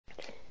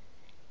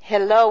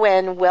Hello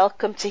and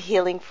welcome to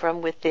Healing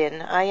from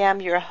Within. I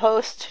am your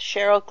host,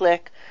 Cheryl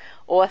Glick,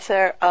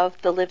 author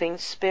of The Living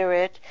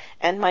Spirit,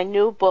 and my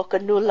new book, A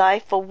New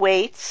Life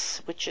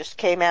Awaits, which just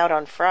came out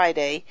on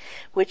Friday,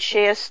 which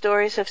shares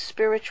stories of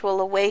spiritual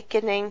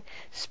awakening,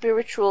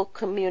 spiritual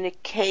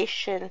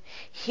communication,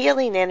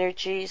 healing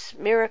energies,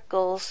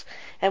 miracles,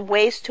 and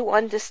ways to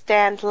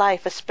understand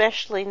life,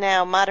 especially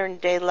now, modern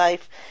day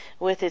life,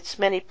 with its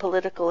many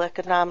political,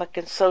 economic,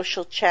 and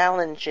social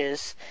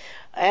challenges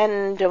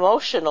and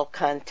emotional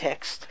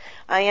context.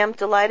 I am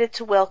delighted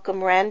to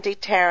welcome Randy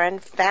Taryn,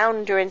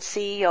 founder and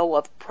CEO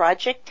of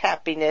Project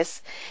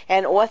Happiness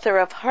and author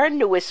of her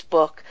newest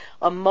book,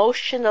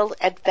 Emotional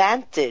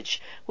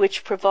Advantage,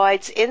 which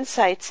provides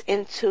insights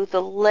into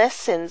the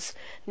lessons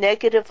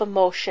negative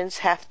emotions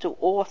have to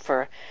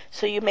offer,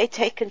 so you may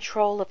take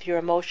control of your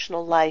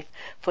emotional life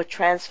for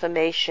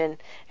transformation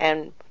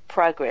and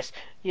progress.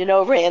 You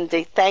know,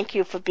 Randy, thank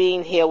you for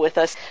being here with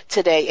us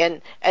today.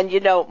 And you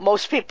know,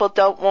 most people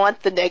don't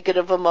want the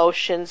negative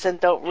emotions and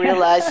don't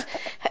realize,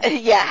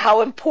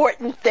 how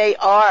important they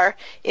are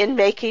in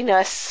making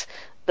us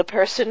the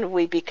person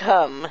we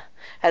become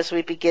as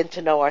we begin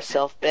to know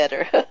ourselves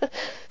better.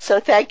 So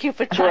thank you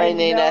for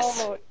joining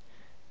us.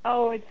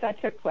 Oh, it's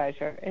such a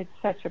pleasure. It's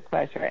such a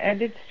pleasure.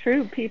 And it's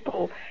true,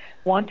 people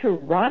want to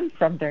run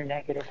from their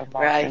negative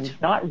emotions,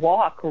 right. Not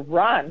walk,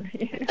 run.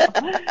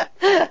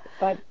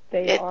 But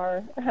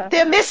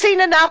they're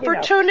missing an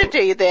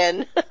opportunity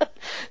then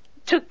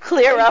to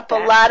clear up a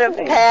lot of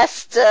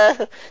past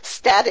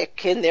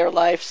static in their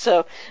life.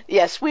 So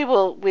yes, we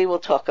will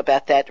talk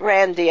about that.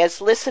 Randy,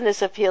 as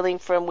listeners of Healing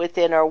from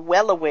Within are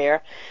well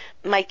aware,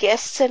 my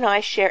guests and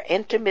I share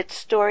intimate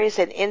stories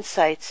and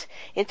insights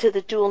into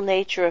the dual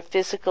nature of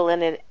physical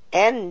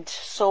and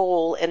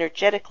soul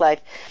energetic life,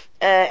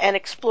 and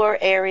explore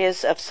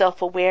areas of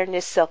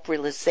self-awareness,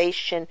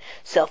 self-realization,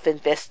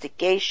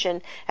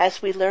 self-investigation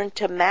as we learn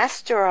to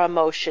master our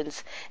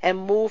emotions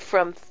and move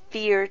from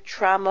fear,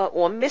 trauma,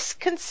 or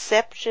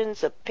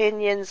misconceptions,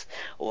 opinions,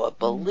 or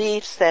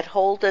beliefs that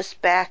hold us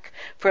back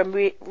from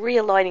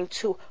realigning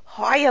to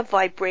higher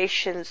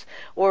vibrations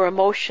or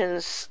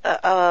emotions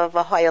of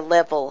a higher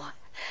level,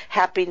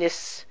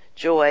 happiness,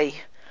 joy,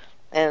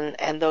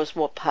 and those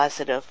more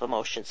positive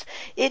emotions.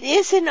 It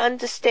is in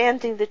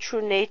understanding the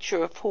true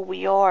nature of who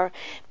we are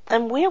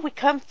and where we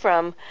come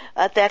from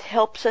that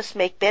helps us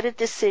make better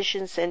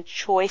decisions and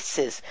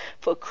choices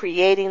for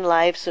creating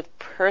lives of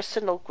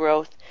personal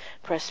growth,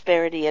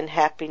 prosperity, and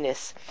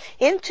happiness.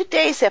 In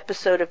today's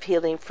episode of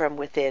Healing from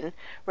Within,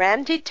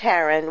 Randy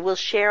Taryn will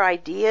share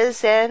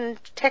ideas and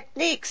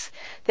techniques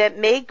that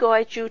may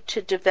guide you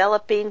to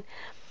developing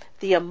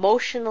the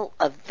emotional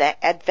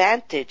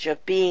advantage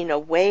of being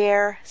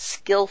aware,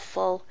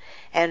 skillful,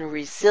 and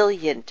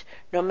resilient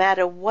no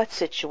matter what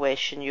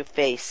situation you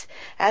face.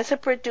 As a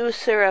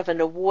producer of an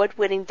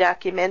award-winning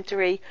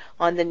documentary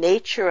on the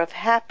nature of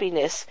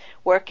happiness,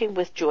 working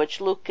with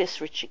George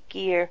Lucas, Richard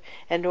Gere,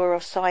 and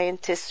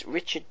neuroscientist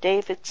Richard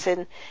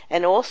Davidson,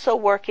 and also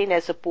working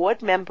as a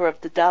board member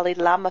of the Dalai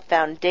Lama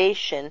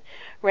Foundation,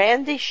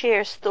 Randy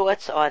shares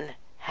thoughts on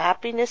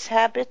happiness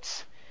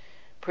habits,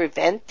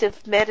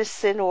 preventive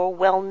medicine or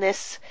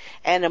wellness,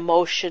 and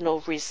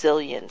emotional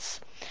resilience.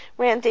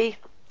 Randy,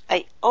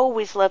 I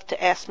always love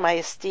to ask my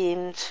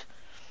esteemed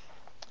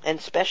and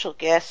special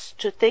guests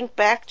to think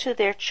back to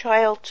their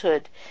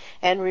childhood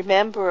and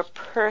remember a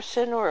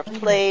person or a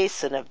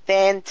place, an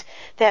event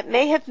that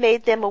may have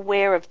made them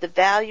aware of the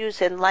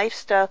values and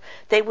lifestyle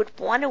they would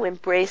want to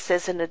embrace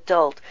as an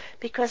adult.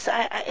 Because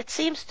it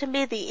seems to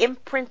me the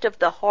imprint of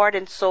the heart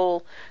and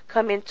soul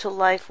come into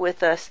life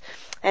with us,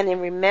 and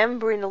in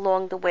remembering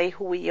along the way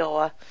who we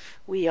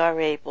are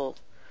able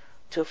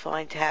to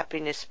find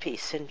happiness,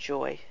 peace, and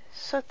joy.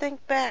 So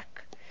think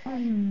back.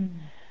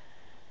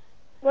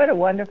 What a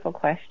wonderful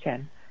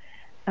question.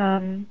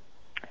 Well,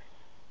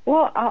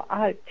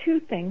 two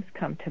things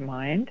come to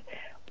mind.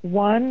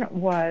 One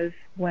was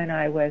when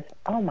I was,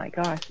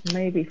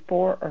 maybe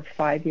 4 or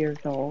 5 years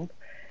old,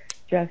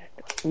 just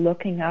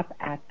looking up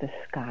at the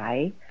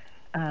sky.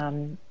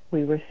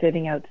 We were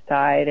sitting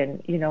outside,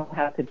 and you know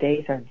how the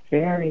days are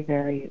very,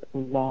 very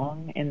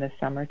long in the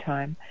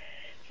summertime.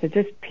 So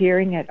just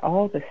peering at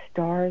all the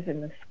stars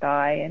in the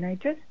sky, and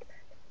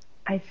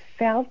I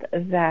felt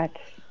that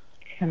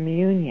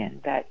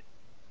communion, that,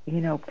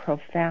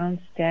 profound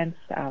sense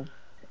of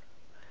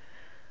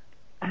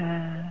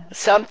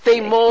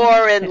something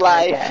more in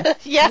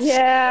life. Yes,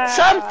 yeah.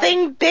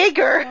 Something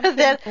bigger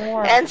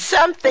and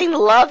something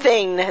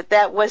loving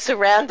that was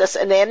around us,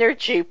 an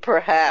energy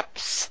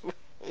perhaps.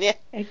 Yeah.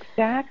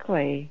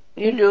 Exactly.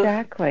 You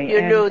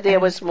knew there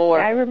was more.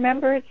 I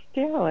remember it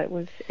still. It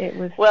was.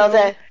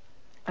 Well,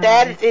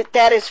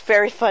 that is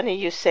very funny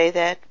you say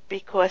that,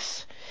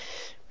 because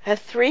at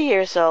 3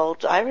 years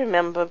old, I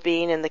remember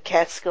being in the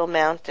Catskill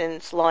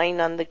Mountains, lying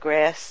on the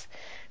grass,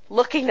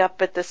 looking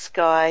up at the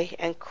sky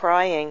and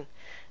crying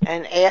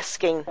and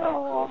asking,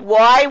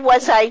 why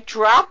was I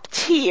dropped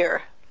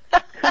here?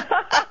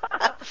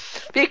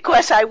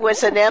 Because I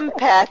was an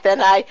empath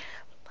and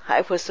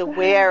I was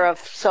aware of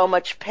so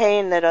much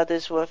pain that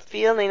others were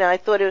feeling. I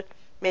thought it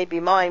may be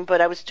mine,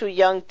 but I was too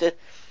young to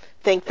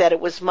think that it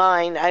was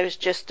mine. I was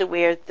just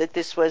aware that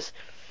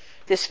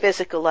this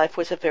physical life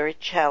was a very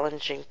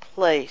challenging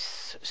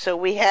place. So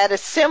we had a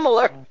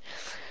similar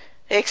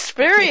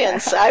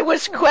experience. I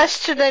was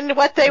questioning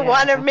what they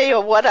wanted me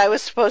or what I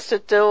was supposed to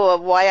do or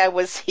why I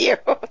was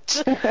here.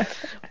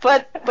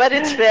 but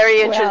it's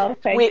very interesting. Well,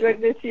 thank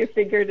goodness you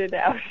figured it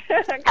out.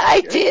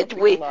 I did.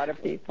 A lot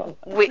of people.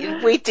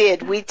 We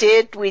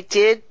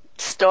did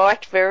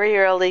start very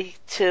early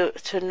to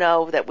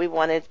know that we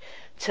wanted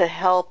to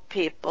help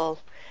people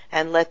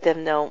and let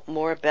them know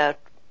more about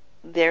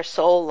their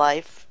soul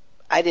life.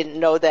 I didn't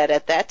know that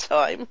at that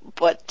time,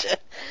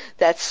 but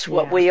that's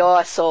what we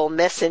are, soul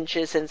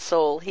messengers and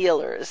soul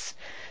healers.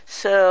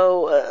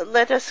 So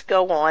let us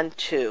go on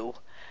to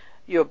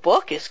your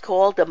book is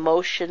called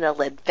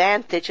Emotional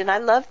Advantage, and I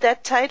love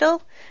that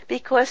title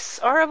because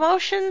our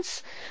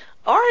emotions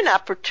are an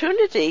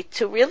opportunity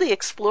to really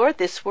explore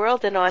this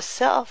world and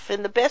ourselves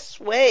in the best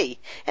way.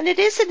 And it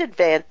is an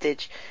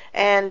advantage,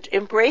 and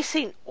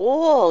embracing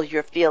all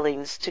your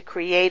feelings to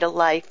create a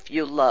life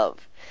you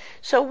love.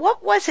 So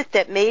what was it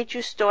that made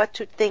you start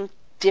to think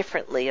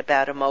differently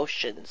about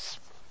emotions?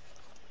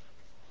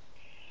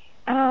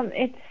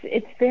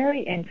 It's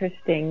very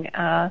interesting.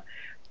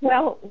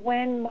 Well,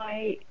 when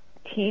my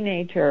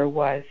teenager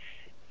was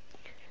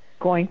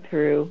going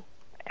through,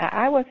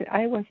 I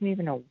wasn't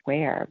even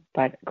aware,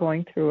 but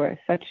going through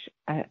such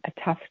a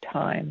tough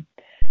time.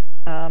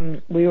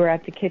 We were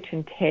at the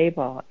kitchen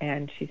table,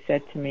 and she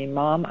said to me,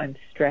 "Mom, I'm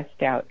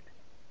stressed out.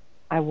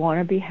 I want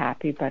to be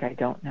happy, but I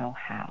don't know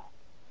how."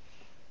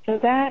 So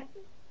that,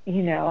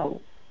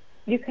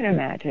 you can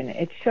imagine,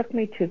 it shook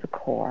me to the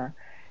core,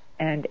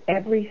 and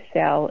every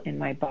cell in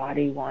my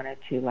body wanted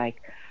to, how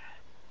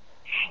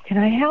can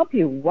I help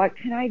you? What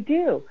can I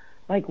do?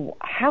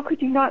 How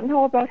could you not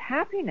know about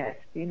happiness,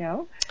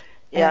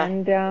 Yeah.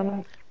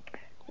 And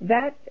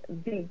that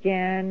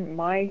began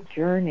my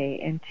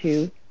journey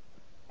into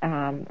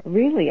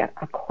really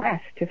a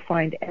quest to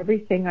find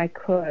everything I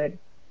could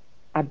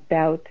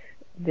about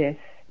this.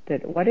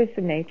 What is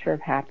the nature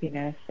of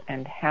happiness,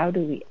 and how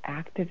do we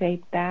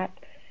activate that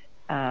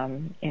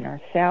in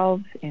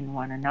ourselves, in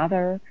one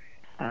another?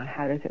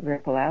 How does it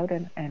ripple out,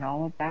 and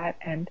all of that?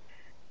 And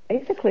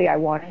basically, I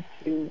wanted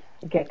to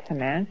get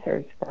some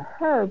answers for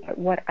her, but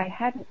what I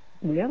hadn't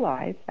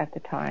realized at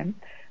the time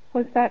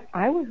was that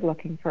I was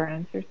looking for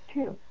answers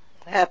too.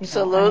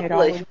 Absolutely. I had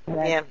always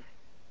read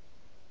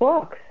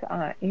books,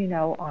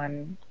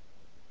 on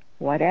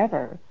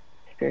whatever,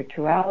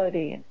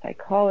 spirituality and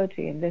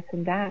psychology and this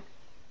and that.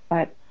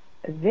 But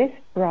this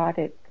brought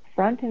it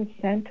front and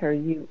center.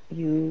 You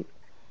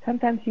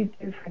sometimes you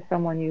do for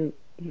someone you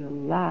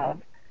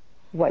love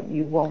what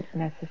you won't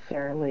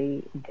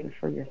necessarily do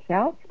for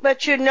yourself.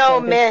 But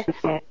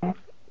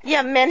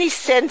many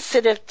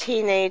sensitive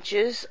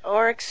teenagers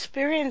are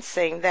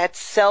experiencing that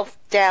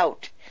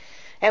self-doubt.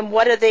 And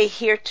what are they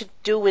here to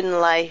do in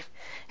life?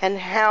 And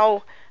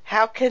how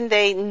can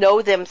they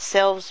know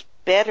themselves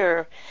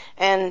better?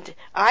 And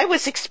I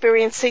was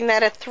experiencing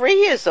that at 3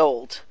 years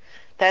old.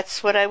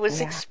 That's what I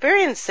was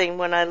experiencing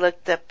when I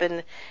looked up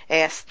and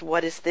asked,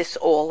 what is this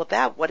all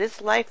about? What is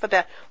life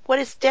about? What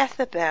is death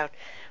about?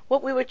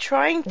 What we were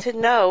trying to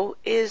know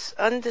is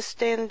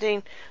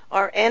understanding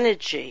our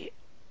energy,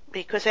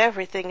 because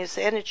everything is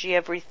energy.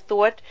 Every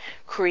thought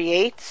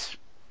creates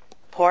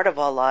part of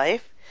our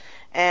life,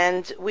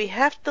 and we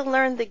have to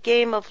learn the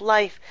game of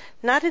life,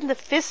 not in the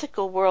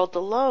physical world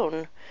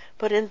alone,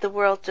 but in the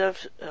world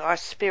of our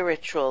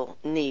spiritual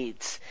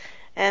needs.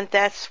 And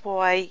that's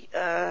why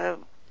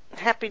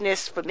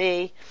happiness for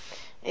me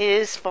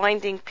is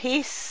finding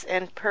peace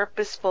and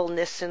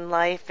purposefulness in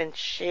life and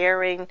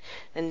sharing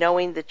and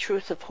knowing the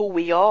truth of who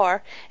we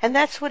are. And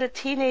that's what a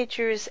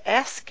teenager is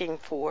asking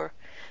for.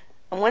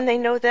 And when they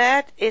know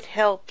that, it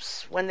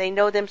helps. When they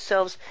know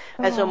themselves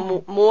as a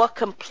more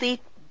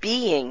complete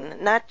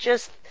being, not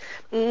just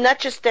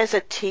as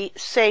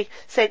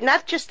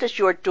not just as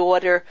your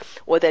daughter,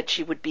 or that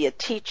she would be a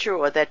teacher,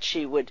 or that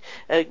she would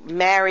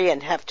marry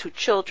and have 2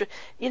 children.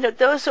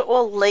 Those are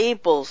all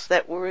labels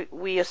that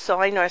we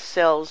assign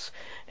ourselves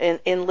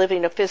in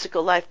living a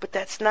physical life, but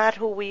that's not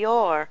who we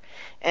are.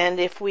 And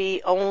if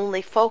we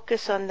only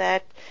focus on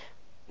that,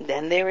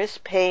 then there is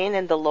pain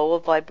and the lower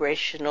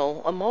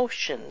vibrational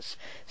emotions.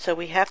 So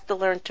we have to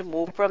learn to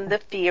move from the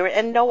fear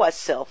and know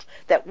ourselves,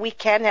 that we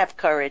can have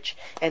courage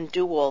and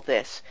do all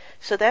this.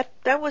 So that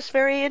was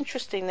very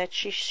interesting that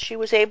she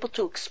was able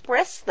to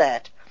express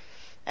that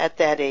at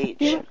that age.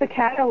 She was the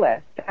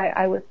catalyst.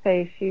 I would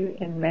say she,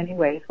 in many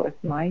ways, was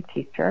my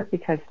teacher,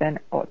 because then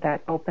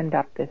that opened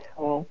up this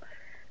whole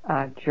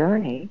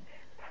journey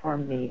for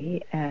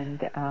me,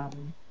 and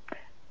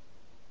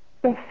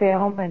the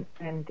film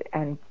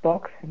and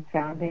books and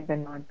founding the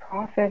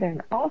nonprofit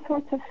and all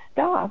sorts of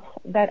stuff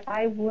that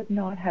I would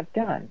not have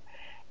done.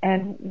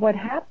 And what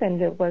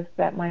happened was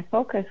that my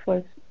focus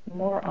was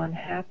more on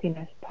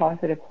happiness,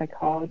 positive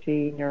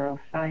psychology,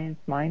 neuroscience,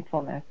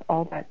 mindfulness,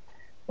 all that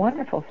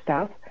wonderful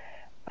stuff.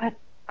 But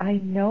I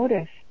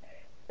noticed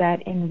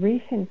that in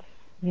recent,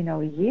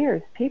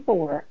 years, people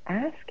were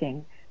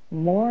asking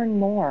more and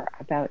more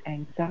about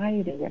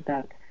anxiety,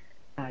 about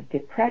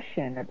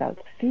depression, about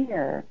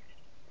fear,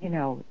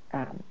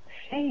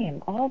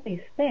 shame, all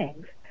these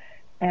things.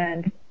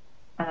 And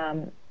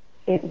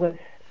it was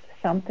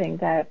something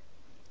that,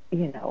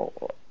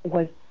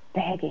 was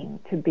begging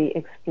to be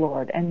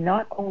explored, and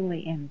not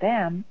only in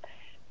them,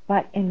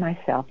 but in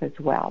myself as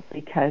well,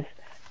 because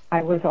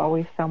I was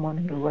always someone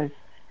who was,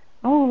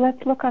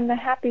 let's look on the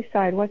happy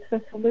side. What's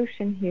the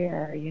solution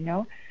here,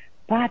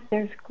 But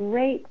there's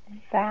great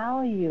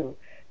value.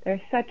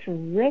 There's such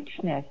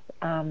richness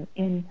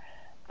in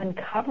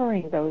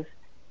uncovering those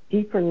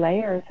deeper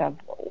layers of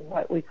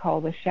what we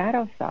call the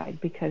shadow side,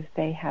 because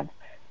they have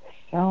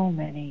so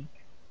many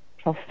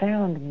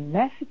profound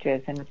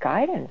messages and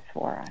guidance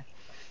for us.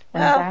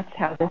 And that's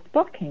how this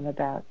book came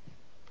about.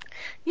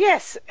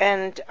 Yes,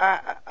 and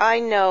I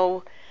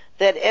know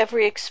that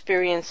every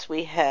experience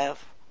we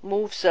have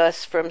moves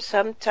us from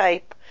some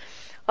type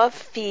of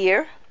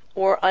fear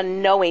or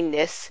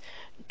unknowingness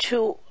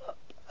to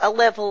a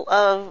level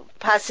of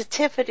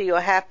positivity or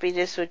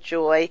happiness or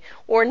joy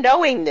or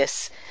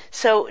knowingness.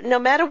 So no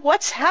matter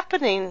what's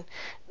happening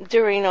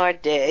during our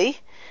day,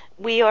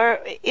 we are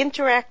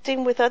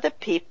interacting with other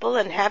people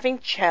and having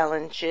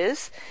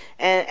challenges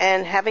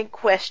and having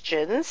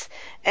questions,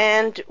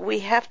 and we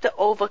have to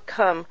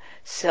overcome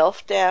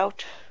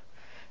self-doubt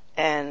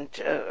and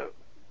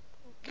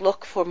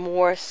look for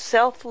more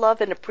self-love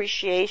and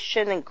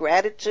appreciation and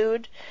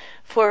gratitude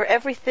for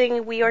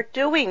everything we are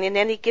doing in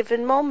any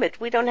given moment.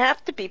 We don't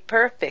have to be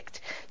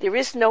perfect. There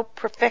is no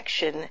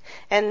perfection,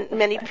 and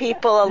many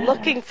people are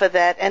looking for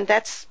that, and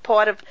that's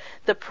part of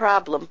the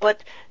problem.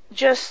 But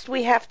just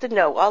we have to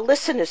know, our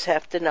listeners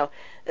have to know,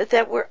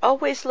 that we're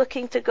always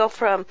looking to go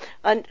from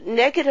a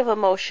negative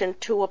emotion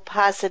to a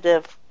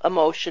positive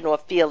emotion or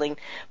feeling.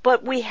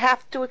 But we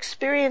have to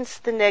experience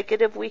the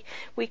negative. We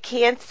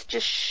can't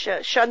just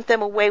shunt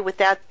them away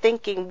without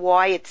thinking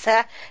why it's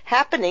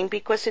happening,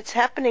 because it's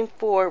happening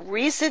for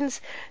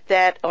reasons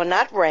that are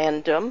not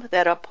random,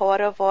 that are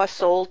part of our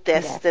soul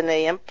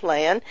destiny and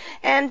plan,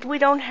 and we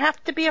don't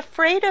have to be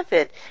afraid of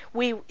it.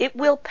 It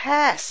will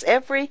pass.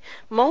 Every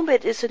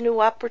moment is a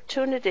new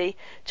opportunity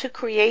to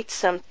create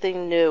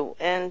something new,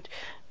 and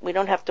we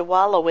don't have to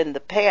wallow in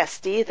the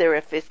past either.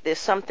 If there's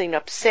something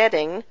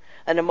upsetting,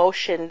 an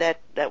emotion that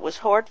was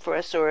hard for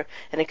us, or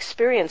an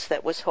experience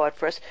that was hard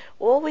for us,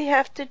 all we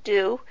have to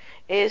do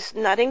is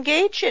not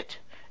engage it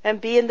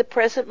and be in the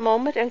present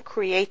moment and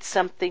create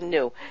something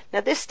new.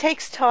 Now, this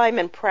takes time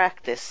and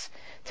practice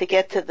to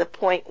get to the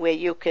point where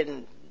you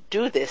can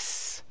do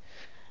this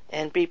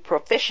and be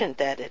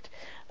proficient at it,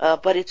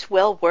 but it's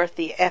well worth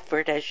the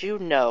effort, as you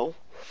know.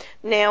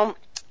 Now,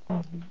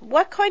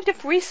 what kind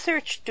of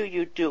research do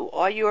you do?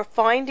 Are your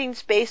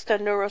findings based on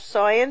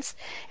neuroscience,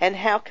 and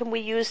how can we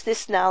use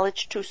this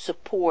knowledge to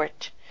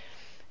support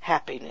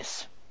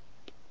happiness?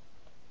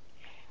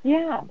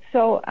 Yeah,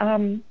 so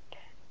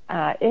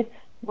if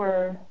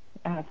we're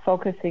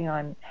focusing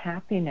on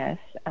happiness,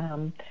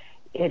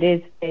 it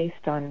is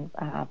based on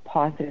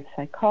positive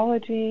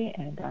psychology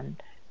and on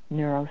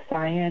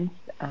neuroscience,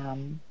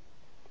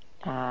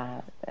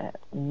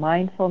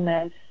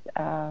 mindfulness.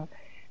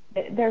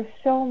 There's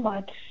so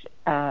much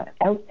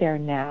out there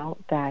now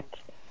that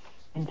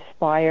can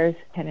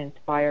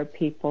inspire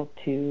people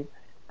to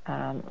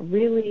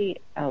really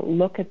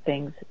look at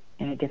things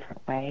in a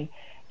different way.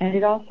 And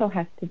it also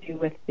has to do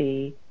with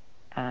the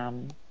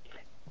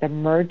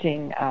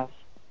merging of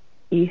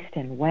East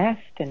and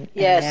West, and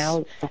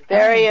now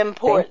very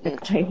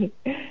important.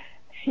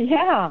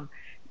 Yeah,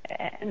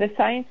 and the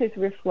science is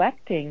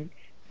reflecting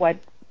what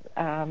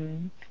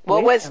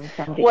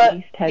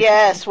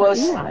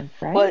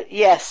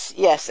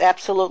yes,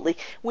 absolutely.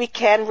 We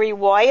can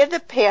rewire the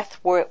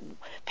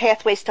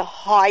pathways to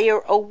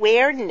higher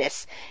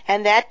awareness,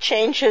 and that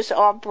changes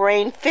our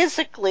brain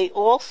physically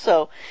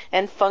also,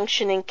 and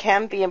functioning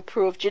can be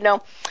improved.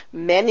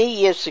 Many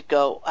years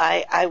ago,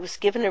 I was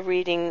given a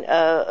reading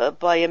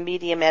by a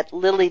medium at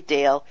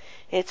Lilydale.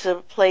 It's a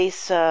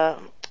place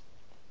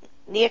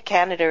near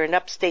Canada in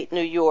upstate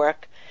New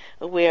York,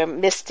 where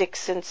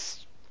mystics and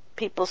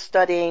people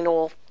studying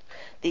all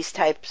these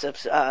types of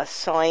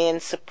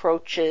science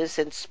approaches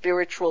and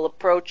spiritual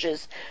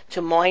approaches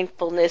to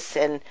mindfulness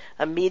and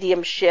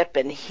mediumship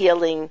and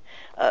healing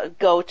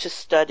go to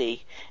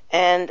study.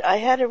 And I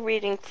had a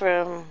reading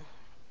from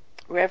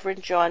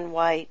Reverend John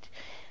White,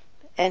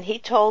 and he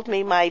told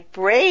me my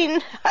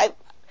brain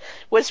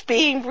was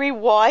being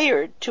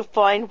rewired to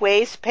find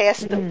ways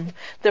past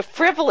the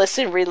frivolous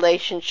in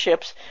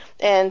relationships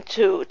and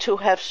to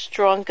have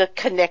stronger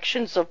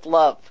connections of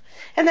love.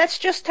 And that's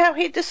just how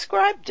he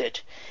described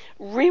it.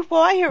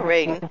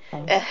 Rewiring.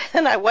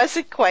 And I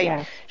wasn't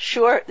quite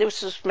sure.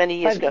 This was many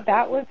years ago.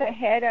 That was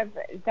ahead of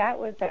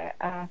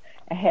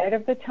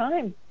the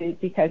time,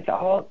 because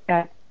all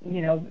that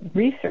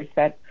research,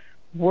 that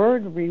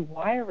word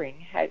rewiring,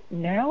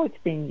 now it's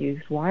being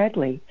used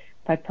widely,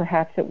 but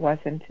perhaps it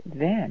wasn't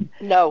then.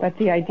 No. But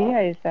the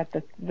idea is that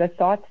the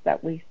thoughts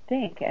that we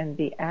think and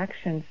the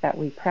actions that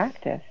we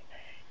practice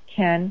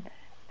can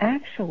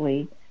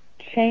actually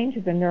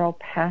change the neural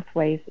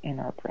pathways in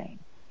our brain.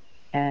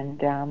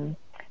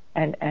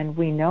 And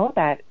we know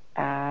that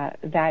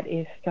that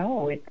is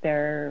so.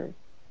 It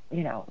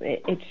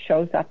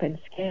shows up in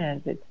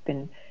scans. It's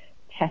been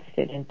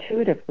tested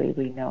intuitively.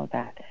 We know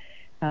that.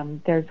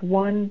 There's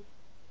one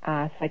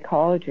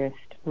psychologist,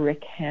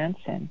 Rick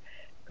Hansen,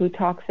 who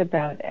talks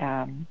about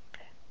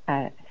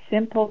a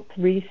simple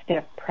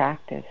 3-step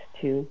practice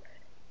to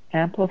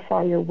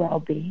amplify your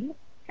well-being,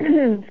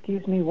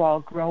 while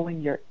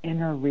growing your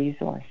inner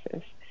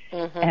resources.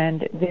 Mm-hmm.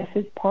 And this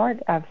is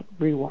part of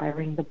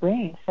rewiring the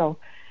brain. So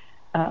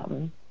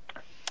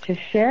to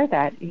share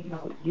that,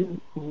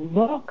 you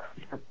look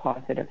for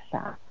positive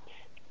facts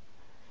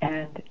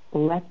and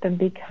let them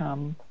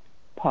become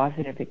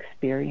positive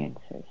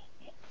experiences.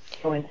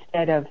 So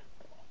instead of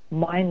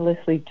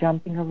mindlessly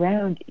jumping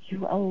around,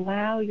 you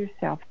allow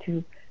yourself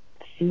to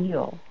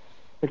feel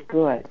the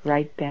good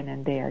right then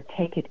and there.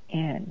 Take it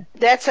in.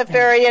 That's a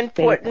very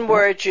important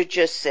word you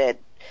just said,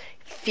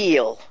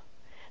 feel.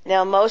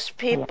 Now, most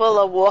people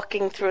are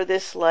walking through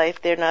this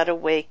life. They're not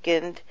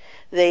awakened.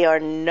 They are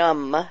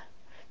numb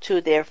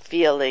to their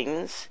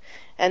feelings,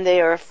 and they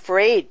are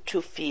afraid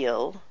to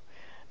feel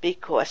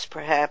because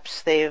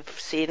perhaps they've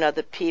seen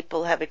other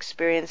people have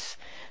experienced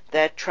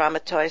that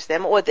traumatized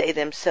them, or they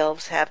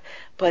themselves have.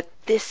 But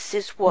this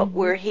is what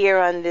we're here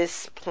on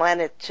this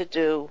planet to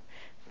do,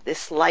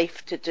 this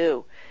life to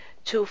do,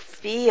 to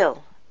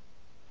feel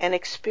and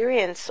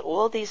experience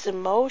all these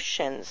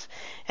emotions.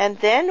 And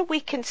then we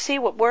can see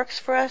what works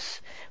for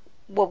us,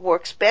 what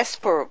works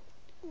best for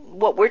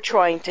what we're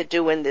trying to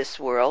do in this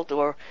world,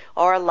 or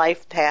our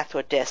life path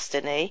or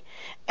destiny,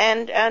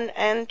 and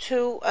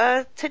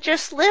to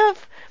just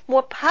live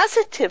more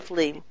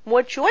positively,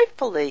 more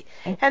joyfully.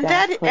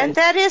 Exactly. And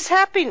that is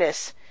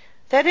happiness.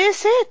 That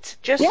is it.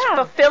 Just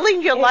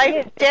fulfilling your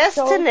life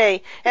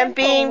destiny and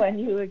being, when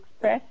you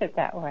express it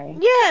that way.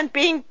 Yeah, and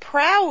being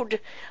proud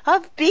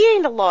of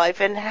being alive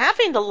and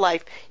having a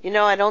life.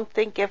 I don't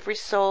think every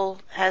soul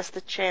has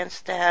the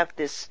chance to have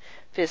this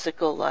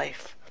physical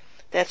life.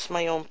 That's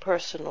my own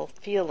personal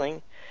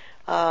feeling.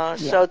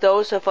 So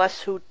those of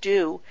us who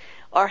do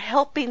are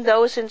helping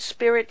those in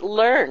spirit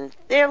learn.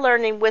 They're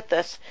learning with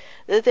us.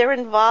 They're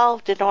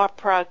involved in our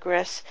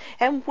progress,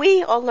 and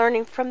we are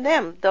learning from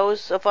them.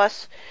 Those of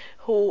us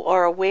who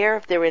are aware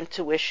of their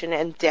intuition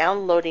and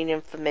downloading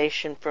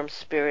information from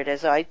spirit,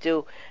 as I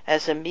do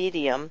as a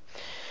medium,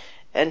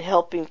 and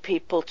helping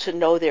people to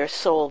know their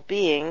soul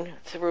being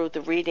through the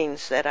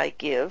readings that I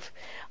give.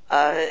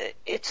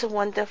 It's a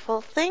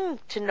wonderful thing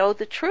to know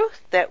the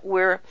truth that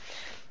we're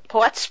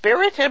part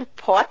spirit and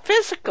part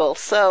physical.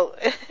 So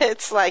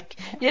it's like,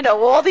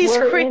 all these...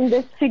 We're in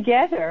this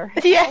together.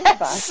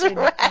 Yes,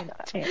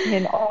 right.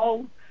 In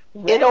all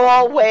realms. In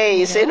all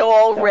ways, in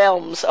all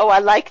realms. Oh, I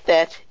like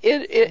that.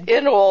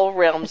 In all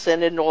realms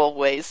and in all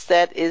ways.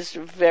 That is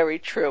very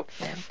true.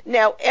 Yeah.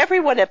 Now,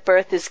 everyone at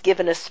birth is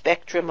given a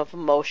spectrum of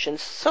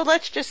emotions. So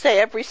let's just say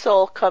every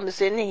soul comes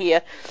in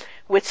here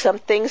with some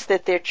things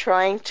that they're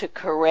trying to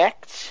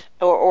correct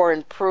or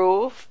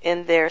improve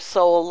in their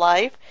soul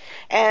life,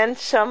 and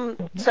some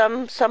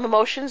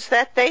emotions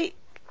that they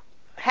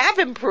have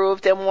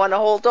improved and want to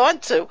hold on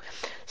to.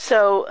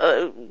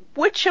 So,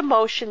 which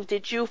emotion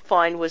did you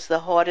find was the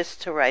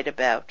hardest to write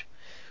about?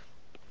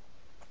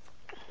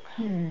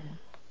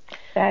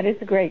 That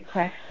is a great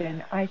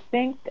question. I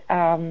think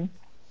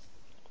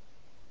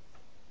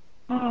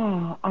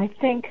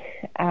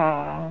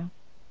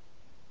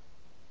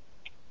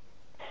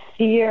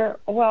fear.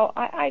 Well,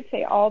 I'd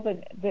say all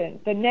the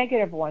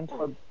negative ones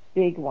were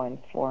big ones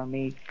for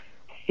me.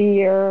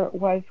 Fear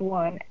was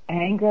one.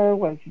 Anger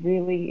was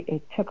really,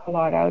 it took a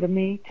lot out of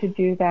me to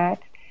do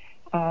that.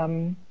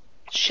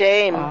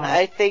 Shame.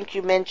 I think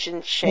you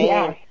mentioned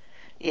shame.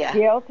 Yeah.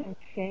 Guilt and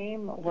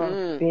shame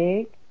were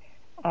big.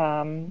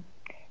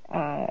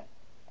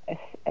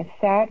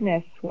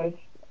 Sadness was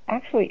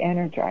actually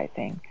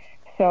energizing.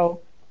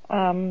 So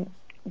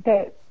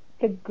the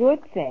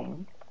good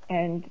thing,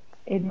 and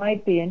it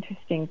might be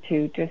interesting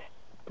to just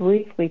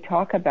briefly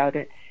talk about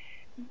it.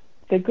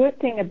 The good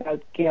thing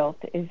about guilt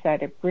is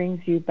that it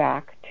brings you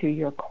back to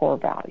your core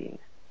values,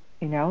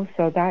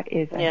 so that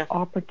is an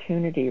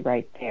opportunity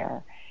right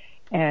there.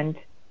 And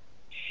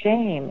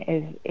shame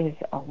is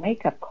a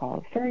wake-up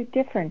call. It's very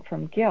different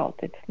from guilt.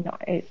 It's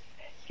not.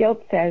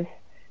 Guilt says,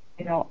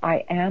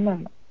 I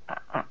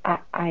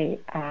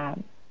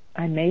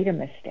made a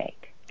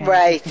mistake. And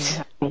right. I can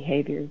have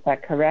behaviors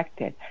that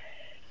correct it.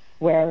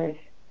 Whereas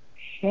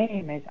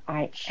shame is,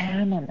 I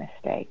am a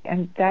mistake.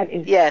 And that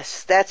is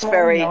that's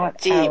very not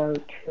deep. Our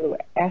true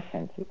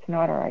essence. It's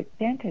not our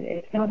identity.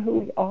 It's not who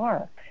we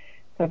are.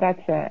 So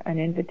that's an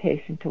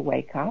invitation to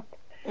wake up.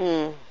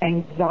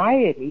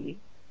 Anxiety,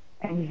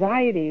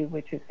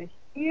 which is a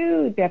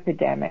huge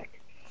epidemic,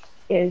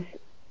 is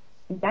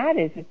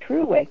a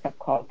true wake-up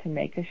call to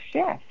make a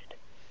shift.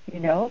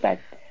 That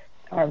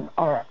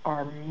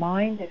our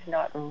mind is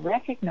not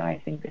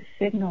recognizing the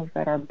signals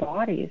that our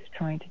body is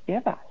trying to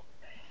give us.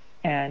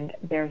 And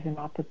there's an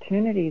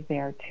opportunity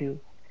there to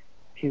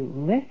to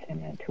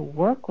listen and to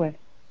work with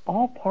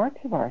all parts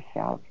of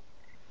ourselves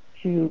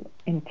to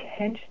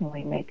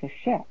intentionally make a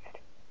shift.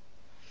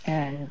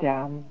 And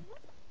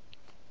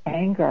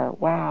anger,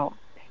 wow,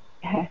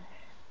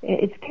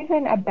 it's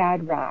given a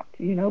bad rap,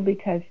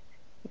 because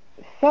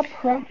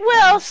suppressing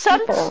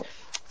people.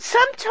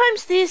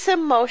 Sometimes these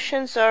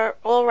emotions are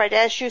all right,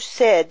 as you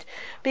said,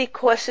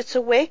 because it's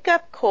a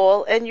wake-up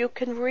call, and you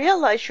can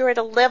realize you're at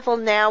a level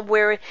now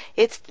where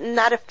it's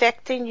not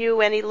affecting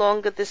you any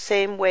longer the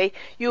same way.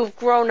 You've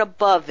grown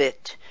above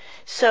it.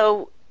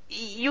 So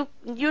you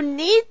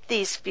need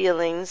these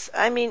feelings.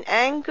 I mean,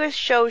 anger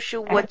shows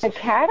you what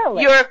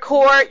your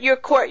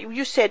core.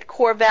 You said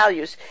core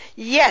values.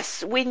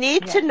 Yes, we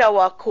need to know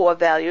our core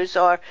values,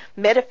 our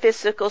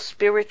metaphysical,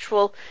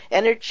 spiritual,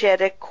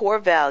 energetic core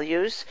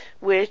values,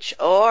 which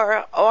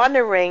are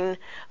honoring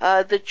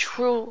the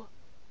true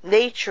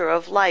nature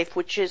of life,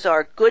 which is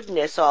our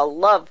goodness, our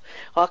love,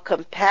 our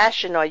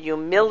compassion, our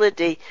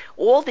humility,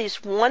 all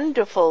these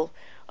wonderful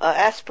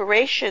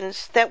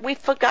aspirations that we've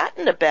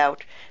forgotten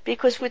about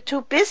because we're too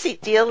busy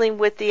dealing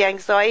with the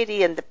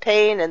anxiety and the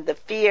pain and the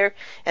fear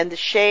and the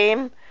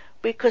shame,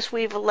 because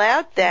we've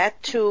allowed that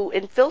to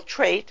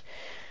infiltrate,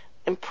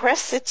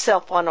 impress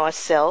itself on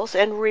ourselves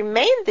and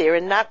remain there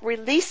and not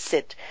release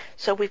it.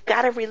 So we've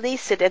got to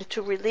release it, and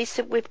to release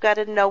it we've got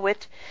to know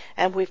it,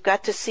 and we've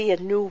got to see a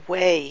new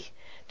way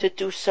to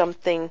do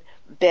something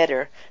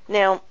better.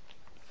 Now,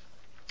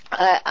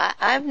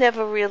 I've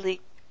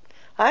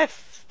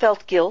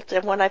felt guilt,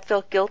 and when I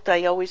felt guilt,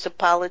 I always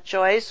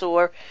apologize,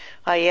 or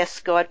I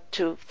ask God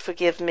to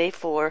forgive me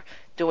for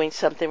doing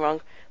something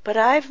wrong. But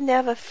I've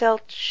never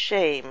felt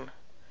shame.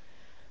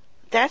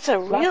 That's a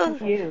real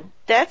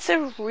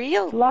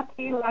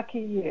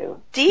lucky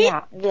you. Deep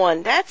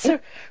one. That's a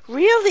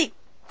really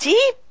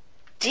deep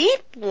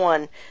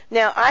one.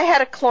 Now, I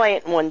had a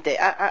client one day.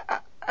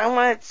 I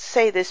want to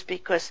say this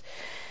because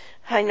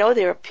I know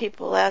there are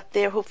people out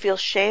there who feel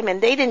shame,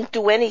 and they didn't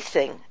do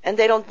anything, and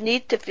they don't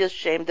need to feel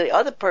shame. The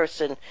other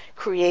person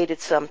created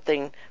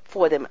something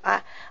for them.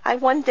 I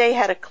one day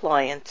had a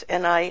client,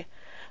 and I,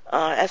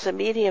 as a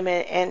medium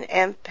and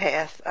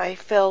empath, I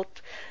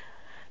felt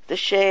the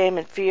shame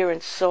and fear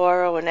and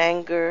sorrow and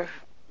anger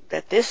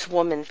that this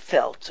woman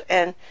felt.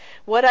 And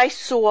what I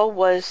saw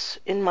was,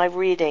 in my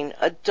reading,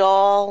 a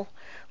doll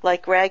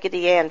like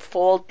Raggedy Ann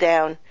fall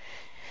down,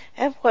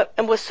 and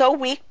was so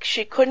weak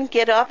she couldn't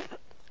get up.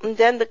 And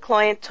then the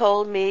client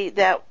told me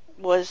that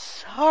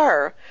was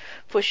her,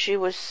 for she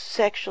was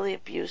sexually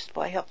abused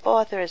by her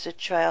father as a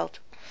child.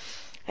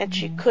 And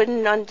she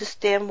couldn't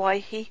understand why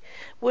he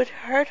would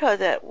hurt her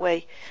that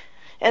way.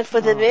 And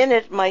for the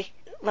minute,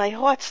 my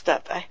heart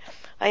stopped.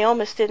 I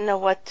almost didn't know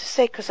what to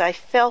say, because I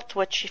felt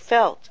what she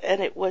felt.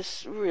 And it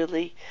was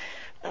really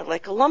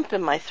like a lump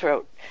in my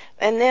throat.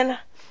 And then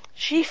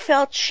she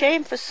felt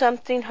shame for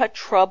something her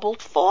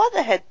troubled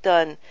father had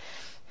done.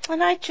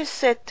 And I just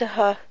said to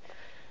her,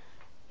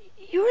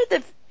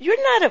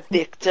 You're not a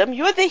victim.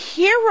 You're the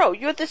hero.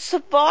 You're the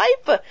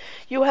survivor.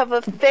 You have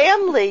a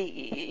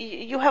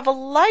family. You have a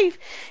life.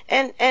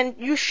 And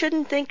you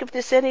shouldn't think of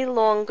this any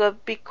longer,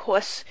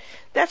 because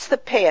that's the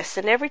past.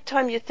 And every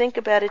time you think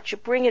about it, you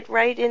bring it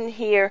right in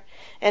here,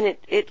 and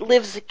it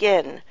lives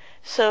again.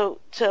 So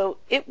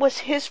it was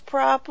his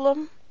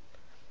problem,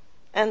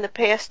 and the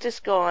past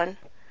is gone.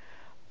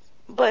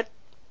 But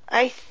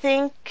I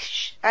think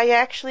I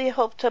actually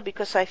helped her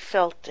because I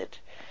felt it.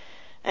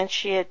 And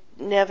she had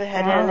never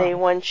had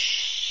anyone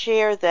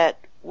share that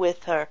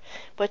with her.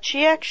 But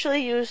she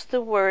actually used the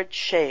word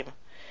shame.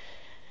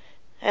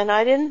 And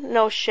I didn't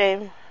know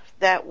shame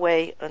that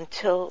way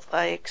until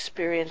I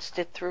experienced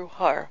it through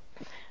her.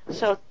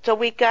 So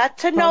we got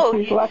to know.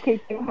 She's lucky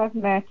to have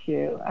met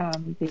you.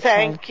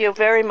 Thank you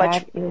very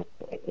much. I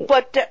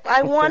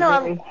want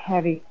to. It's a very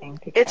heavy thing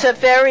to It's carry. a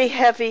very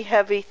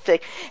heavy thing.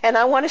 And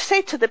I want to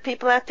say to the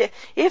people out there,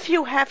 if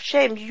you have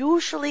shame,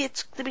 usually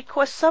it's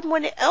because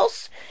someone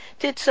else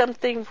did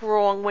something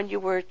wrong when you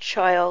were a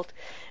child,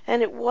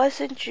 and it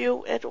wasn't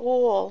you at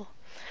all.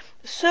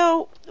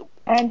 So.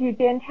 And you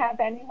didn't have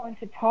anyone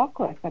to talk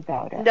with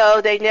about it.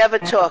 No, they never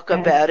talk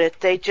about it.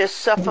 They just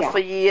suffer for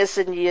years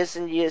and years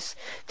and years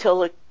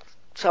till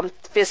some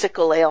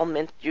physical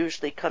ailment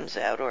usually comes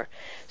out,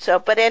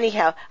 But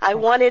anyhow, I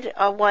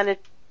wanted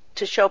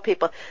to show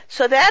people.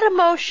 So that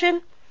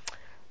emotion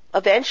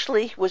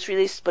eventually was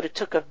released, but it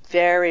took a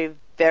very,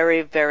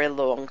 very, very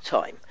long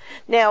time.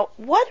 Now,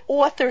 what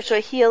authors or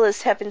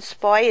healers have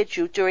inspired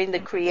you during the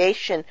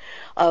creation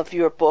of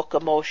your book,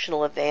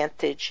 Emotional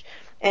Advantage?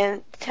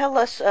 And tell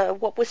us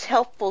what was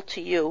helpful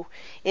to you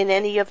in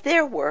any of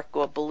their work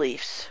or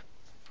beliefs.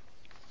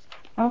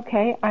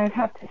 Okay, I'd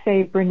have to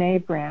say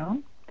Brené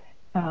Brown,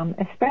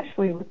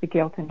 especially with the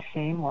guilt and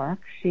shame work.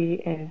 She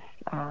is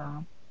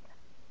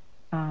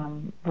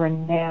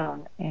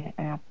renowned and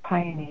a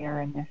pioneer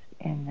in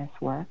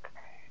this work.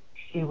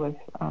 She was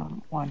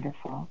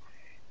wonderful.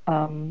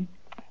 The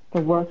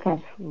work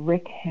of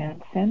Rick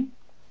Hanson.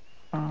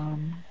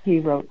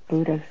 He wrote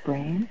Buddha's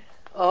Brain.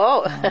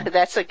 Oh,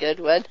 that's a good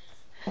one.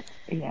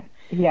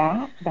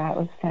 Yeah, that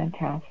was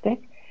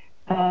fantastic.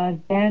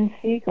 Dan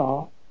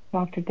Siegel,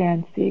 Dr.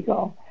 Dan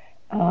Siegel,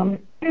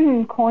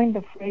 coined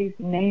the phrase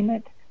 "name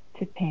it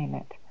to tame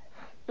it."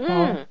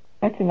 So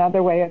that's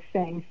another way of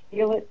saying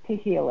 "feel it to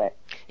heal it."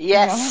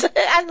 Yes,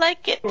 I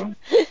like it.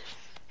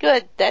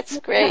 Good, that's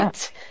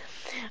great.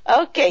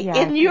 Okay,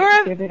 in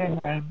your give it a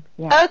name.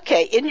 Yeah.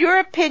 Okay, in your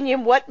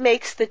opinion, what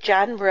makes the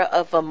genre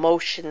of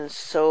emotions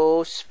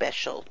so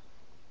special?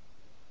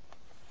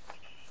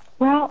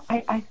 Well,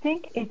 I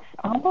think it's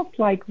almost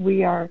like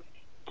we are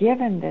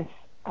given this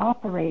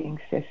operating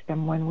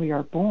system when we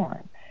are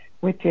born,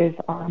 which is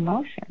our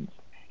emotions,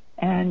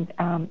 and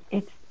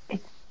it's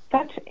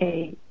such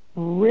a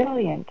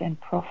brilliant and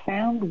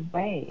profound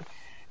way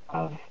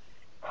of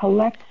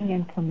collecting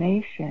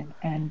information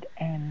and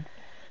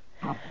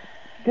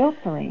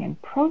filtering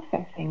and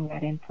processing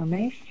that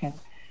information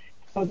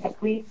so that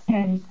we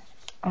can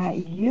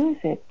use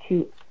it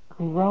to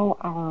grow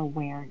our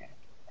awareness.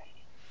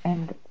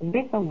 And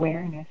with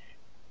awareness,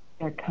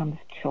 there comes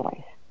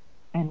choice.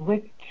 And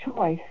with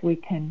choice, we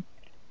can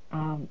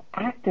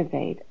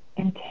activate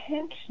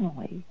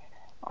intentionally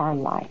our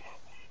life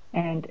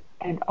and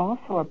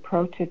also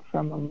approach it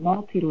from a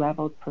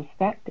multi-leveled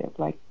perspective,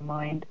 like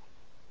mind,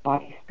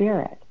 body,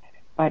 spirit.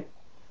 But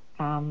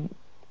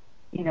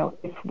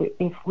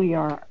if we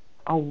are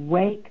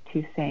awake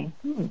to saying,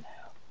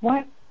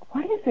 what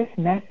is this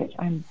message?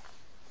 I'm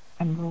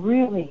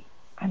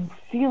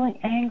feeling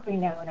angry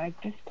now, and I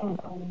just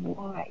don't know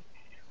why.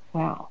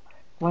 Well,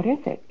 what is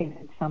it? Is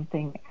it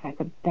something, has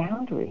a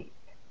boundary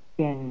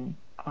been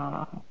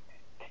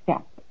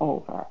stepped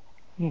over?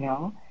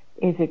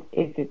 Is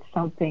it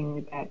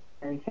something that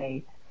there's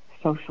a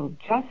social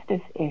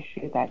justice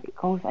issue that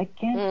goes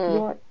against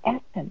your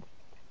essence,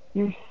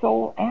 your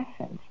soul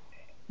essence?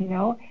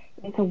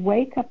 It's a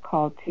wake-up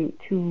call to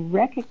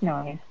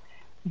recognize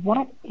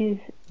what is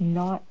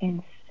not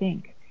in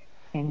sync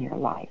in your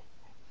life.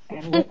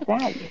 And with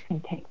that, you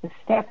can take the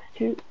steps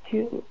to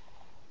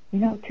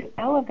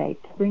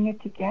elevate, to bring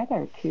it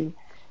together, to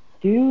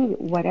do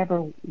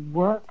whatever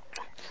work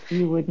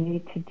you would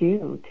need to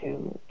do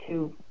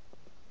to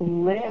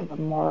live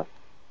more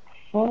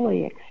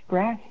fully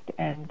expressed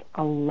and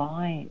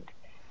aligned.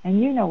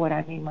 And you know what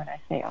I mean when I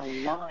say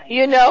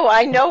aligned.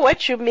 I know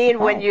what you mean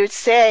when you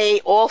say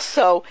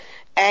also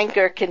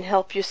anger can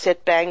help you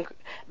set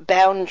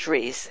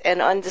boundaries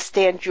and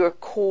understand your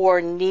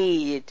core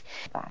need.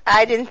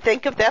 I didn't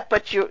think of that,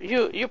 but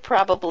you're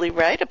probably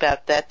right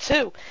about that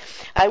too.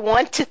 I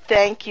want to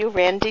thank you,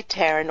 Randy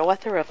Taryn,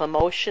 author of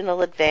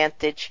Emotional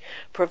Advantage,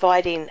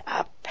 providing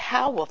a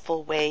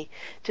powerful way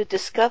to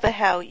discover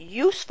how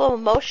useful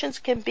emotions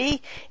can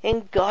be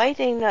in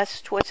guiding us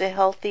towards a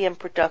healthy and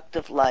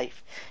productive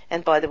life.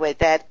 And by the way,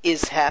 that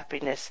is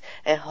happiness,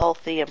 a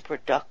healthy and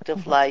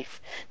productive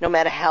life, no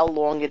matter how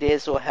long it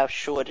is or how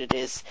short it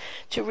is.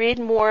 To read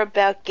more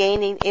about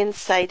gaining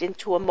insight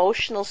into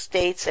emotional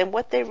states and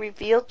what they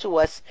reveal to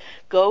us,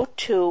 go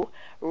to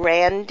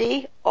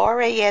Randy,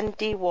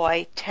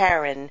 R-A-N-D-Y,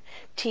 Taryn,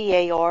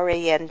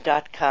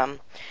 Taran.com.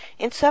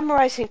 In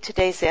summarizing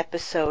today's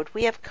episode,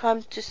 we have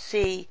come to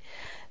see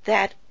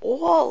that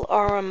all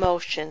our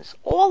emotions,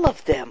 all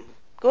of them,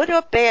 good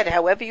or bad,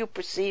 however you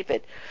perceive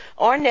it,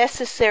 are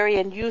necessary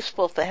and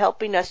useful for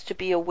helping us to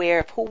be aware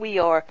of who we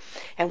are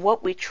and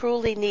what we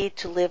truly need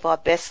to live our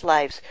best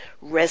lives,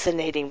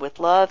 resonating with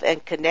love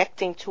and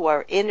connecting to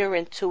our inner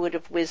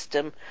intuitive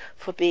wisdom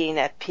for being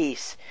at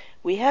peace.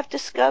 We have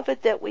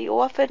discovered that we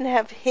often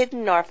have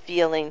hidden our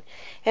feeling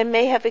and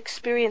may have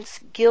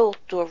experienced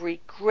guilt or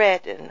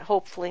regret and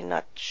hopefully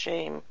not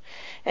shame,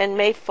 and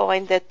may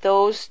find that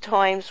those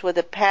times were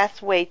the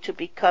pathway to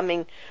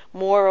becoming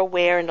more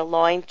aware and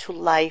aligned to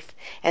life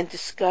and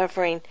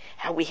discovering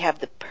how we have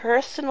the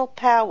personal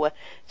power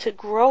to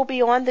grow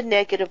beyond the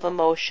negative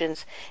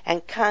emotions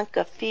and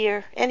conquer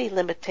fear, any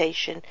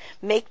limitation,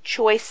 make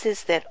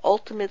choices that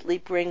ultimately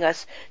bring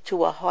us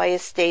to a higher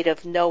state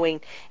of knowing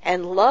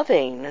and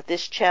loving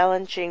this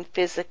challenging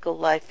physical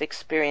life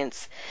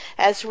experience.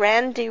 As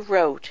Randy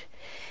wrote,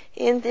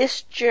 in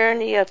this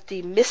journey of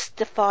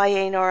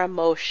demystifying our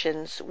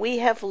emotions, we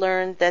have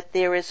learned that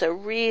there is a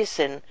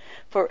reason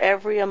for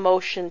every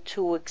emotion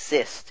to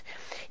exist.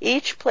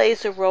 Each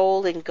plays a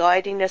role in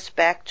guiding us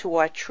back to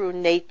our true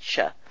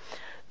nature.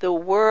 The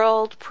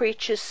world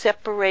preaches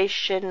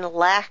separation,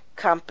 lack,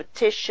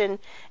 competition,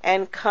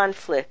 and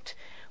conflict.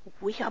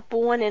 We are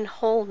born in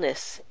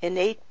wholeness,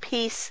 innate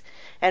peace,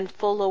 and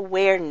full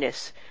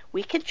awareness.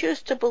 We can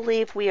choose to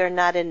believe we are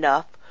not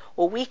enough,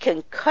 or we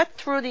can cut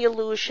through the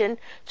illusion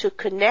to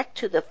connect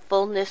to the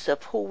fullness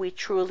of who we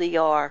truly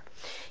are.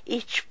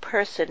 Each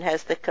person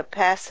has the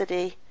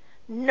capacity,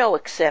 no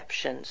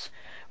exceptions.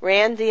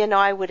 Randy and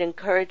I would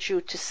encourage you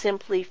to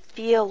simply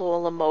feel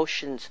all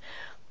emotions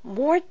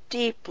more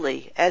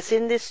deeply, as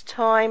in this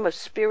time of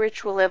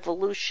spiritual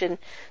evolution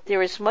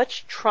there is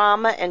much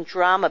trauma and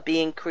drama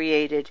being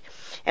created,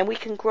 and we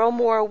can grow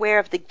more aware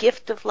of the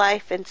gift of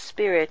life and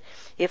spirit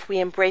if we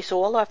embrace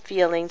all our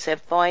feelings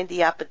and find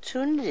the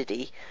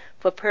opportunity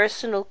for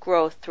personal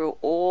growth through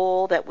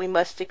all that we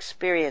must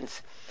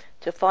experience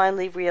to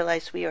finally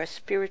realize we are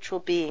spiritual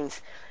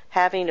beings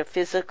having a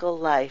physical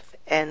life,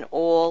 and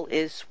all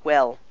is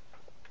well.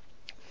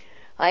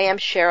 I am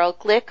Cheryl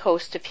Glick,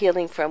 host of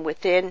Healing from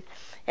Within,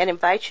 and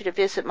invite you to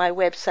visit my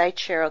website,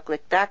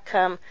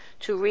 CherylGlick.com,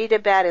 to read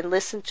about and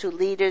listen to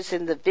leaders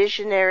in the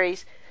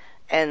visionaries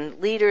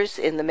and leaders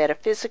in the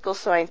metaphysical,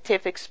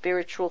 scientific,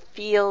 spiritual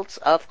fields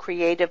of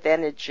creative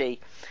energy.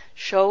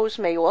 Shows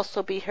may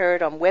also be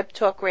heard on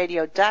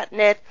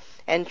webtalkradio.net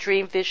and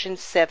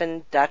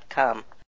dreamvision7.com.